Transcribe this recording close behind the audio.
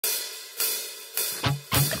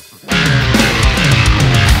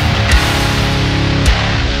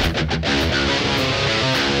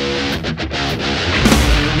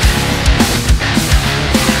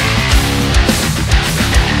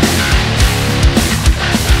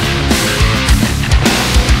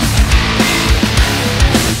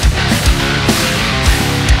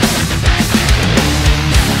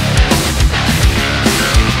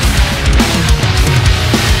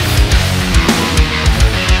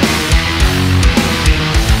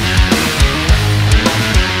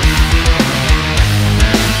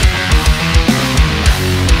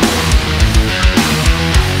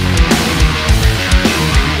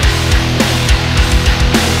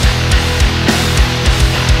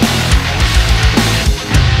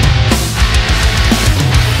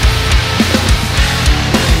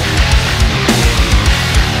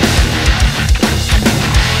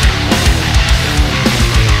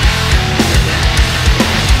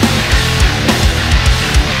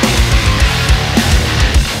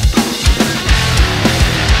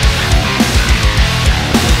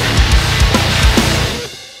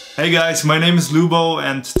Hey guys, my name is Lubo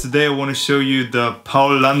and today I want to show you the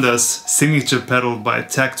PL1 signature pedal by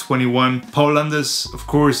Tech21. PL1, of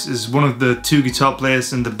course, is one of the two guitar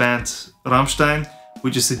players in the band Rammstein,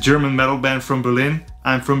 which is a German metal band from Berlin.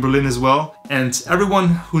 I'm from Berlin as well. And everyone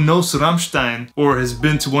who knows Rammstein or has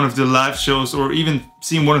been to one of their live shows or even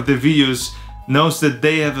seen one of their videos knows that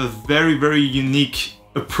they have a very unique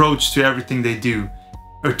approach to everything they do.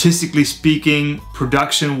 Artistically speaking,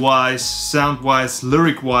 production-wise, sound-wise,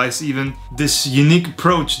 lyric-wise even, this unique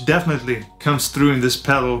approach definitely comes through in this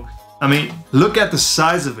pedal. I mean, look at the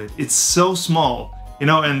size of it. It's so small, you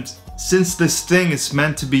know, and since this thing is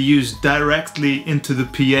meant to be used directly into the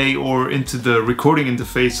PA or into the recording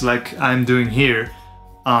interface like I'm doing here,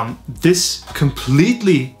 this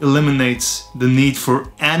completely eliminates the need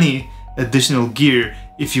for any additional gear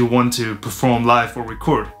if you want to perform live or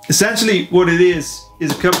record. Essentially what it is a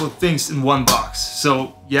couple of things in one box.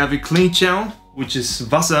 So you have your clean channel, which is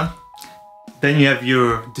Wasser. Then you have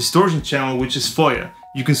your distortion channel, which is Feuer.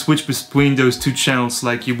 You can switch between those two channels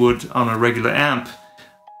like you would on a regular amp.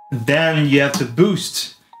 Then you have the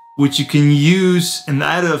boost, which you can use in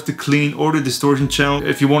either of the clean or the distortion channel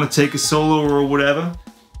if you want to take a solo or whatever.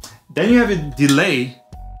 Then you have a delay,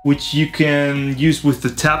 which you can use with the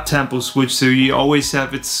tap tempo switch, so you always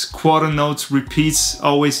have its quarter notes repeats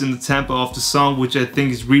always in the tempo of the song, which I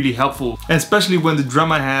think is really helpful, and especially when the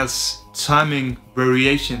drummer has timing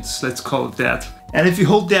variations, let's call it that. And if you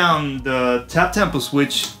hold down the tap tempo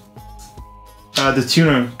switch, the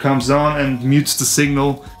tuner comes on and mutes the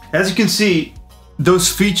signal. As you can see, those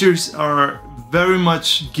features are very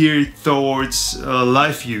much geared towards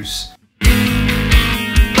live use.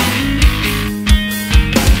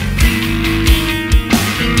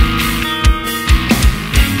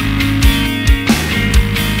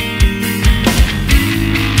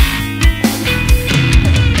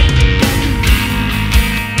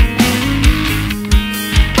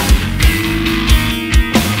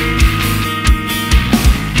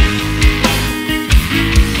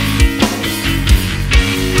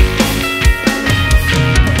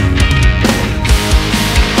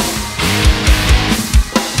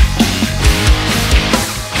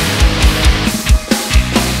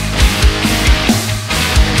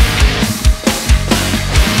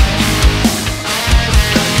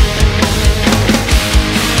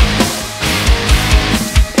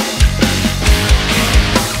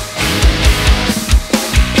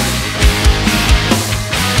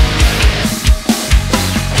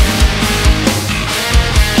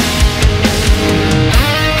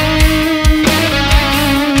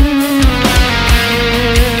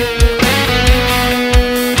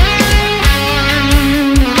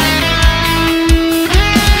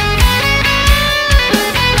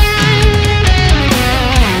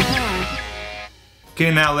 Okay,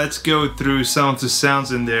 now let's go through some of the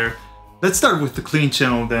sounds in there. Let's start with the clean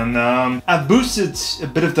channel then. I boosted a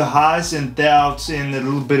bit of the highs and downs in a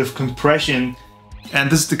little bit of compression, and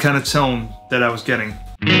this is the kind of tone that I was getting.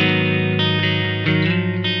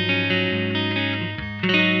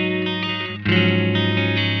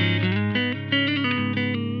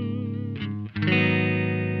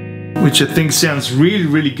 Which I think sounds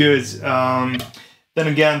really good. Then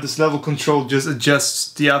again, this level control just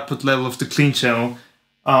adjusts the output level of the clean channel.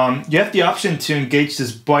 You have the option to engage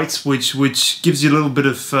this byte switch, which gives you a little bit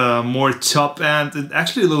of more top end and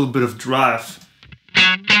actually a little bit of drive.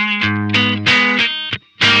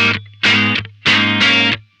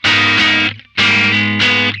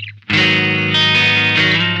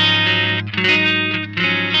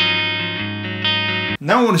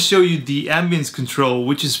 Now I want to show you the ambience control,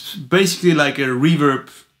 which is basically like a reverb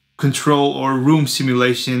control or room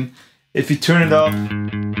simulation. If you turn it up,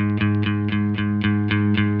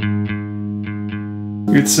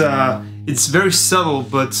 it's very subtle,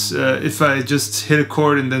 but if I just hit a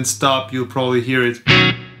chord and then stop, you'll probably hear it.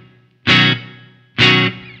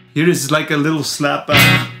 Here is like a little slap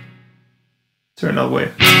back. Turn that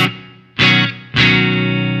way.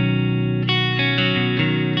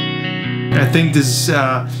 I think this is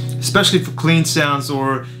especially for clean sounds,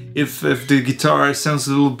 or if the guitar sounds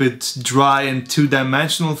a little bit dry and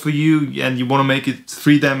two-dimensional for you and you want to make it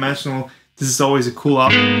three-dimensional, this is always a cool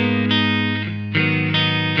option.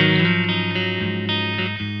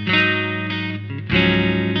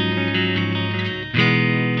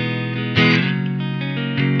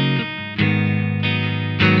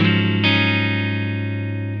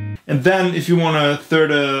 And then if you want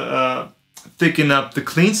to thicken up the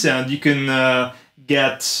clean sound, you can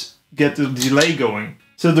get the delay going.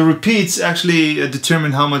 So the repeats actually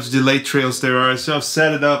determine how much delay trails there are. So I've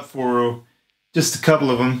set it up for just a couple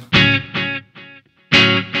of them.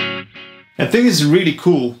 I think it's really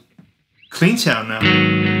cool clean sound now.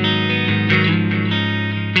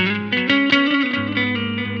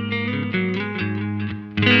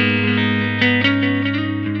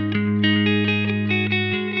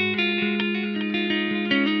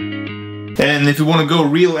 And if you want to go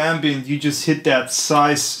real ambient, you just hit that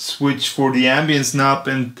size switch for the ambience knob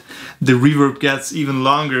and the reverb gets even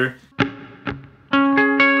longer.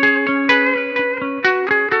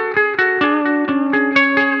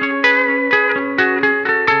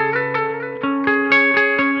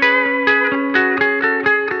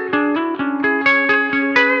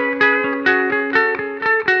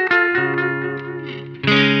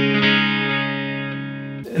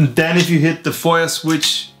 And then if you hit the foyer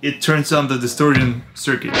switch, it turns on the distortion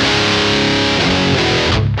circuit.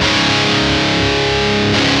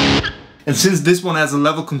 And since this one has a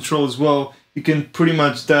level control as well, you can pretty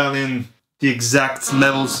much dial in the exact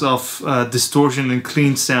levels of distortion and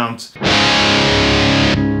clean sound.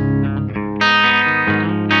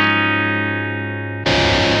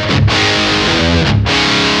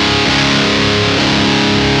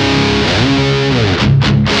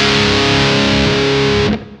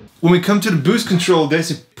 When we come to the boost control,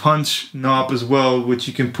 there's a punch knob as well, which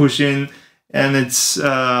you can push in, and it's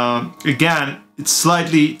again, it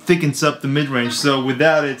slightly thickens up the mid-range. So with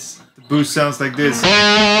that, the boost sounds like this.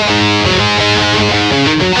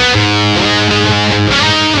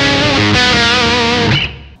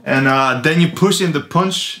 And then you push in the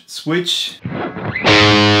punch switch.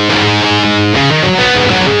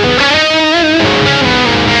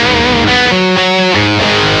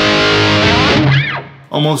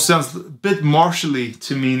 Almost sounds a bit martially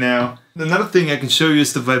to me now. Another thing I can show you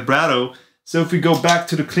is the vibrato. So if we go back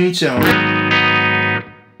to the clean channel,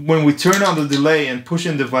 when we turn on the delay and push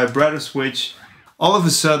in the vibrato switch, all of a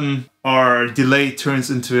sudden our delay turns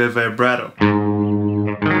into a vibrato.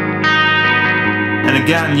 And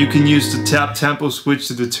again, you can use the tap tempo switch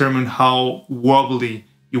to determine how wobbly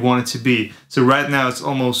you want it to be. So right now it's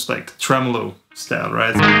almost like tremolo style,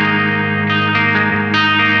 right?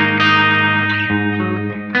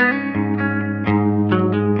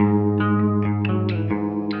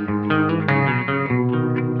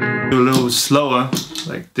 A little slower,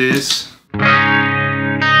 like this.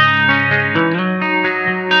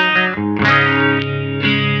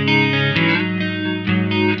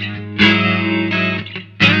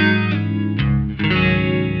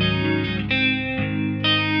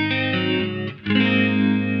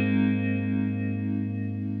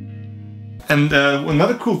 And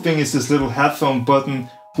another cool thing is this little headphone button,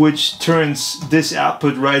 which turns this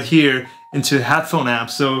output right here into a headphone amp.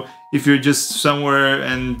 So if you're just somewhere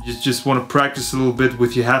and you just want to practice a little bit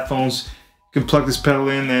with your headphones, you can plug this pedal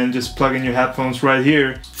in and just plug in your headphones right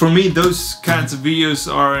here. For me, those kinds of videos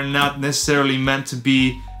are not necessarily meant to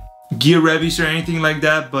be gear reviews or anything like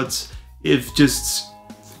that, but if just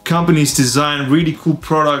companies design really cool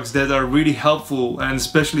products that are really helpful and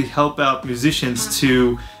especially help out musicians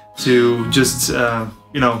to just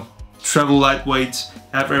you know, travel lightweight,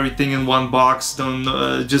 have everything in one box, don't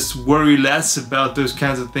just worry less about those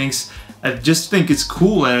kinds of things. I just think it's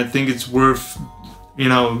cool, and I think it's worth, you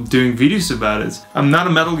know, doing videos about it. I'm not a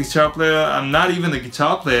metal guitar player, I'm not even a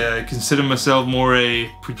guitar player. I consider myself more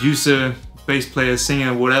a producer, bass player,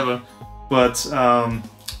 singer, whatever. But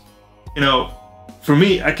you know, for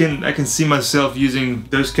me, I can see myself using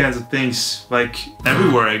those kinds of things like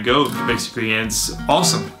everywhere I go, basically, and it's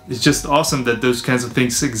awesome. It's just awesome that those kinds of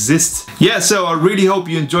things exist. Yeah, so I really hope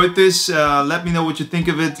you enjoyed this. Let me know what you think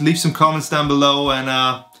of it. Leave some comments down below, and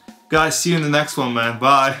guys, see you in the next one, man.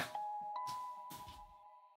 Bye.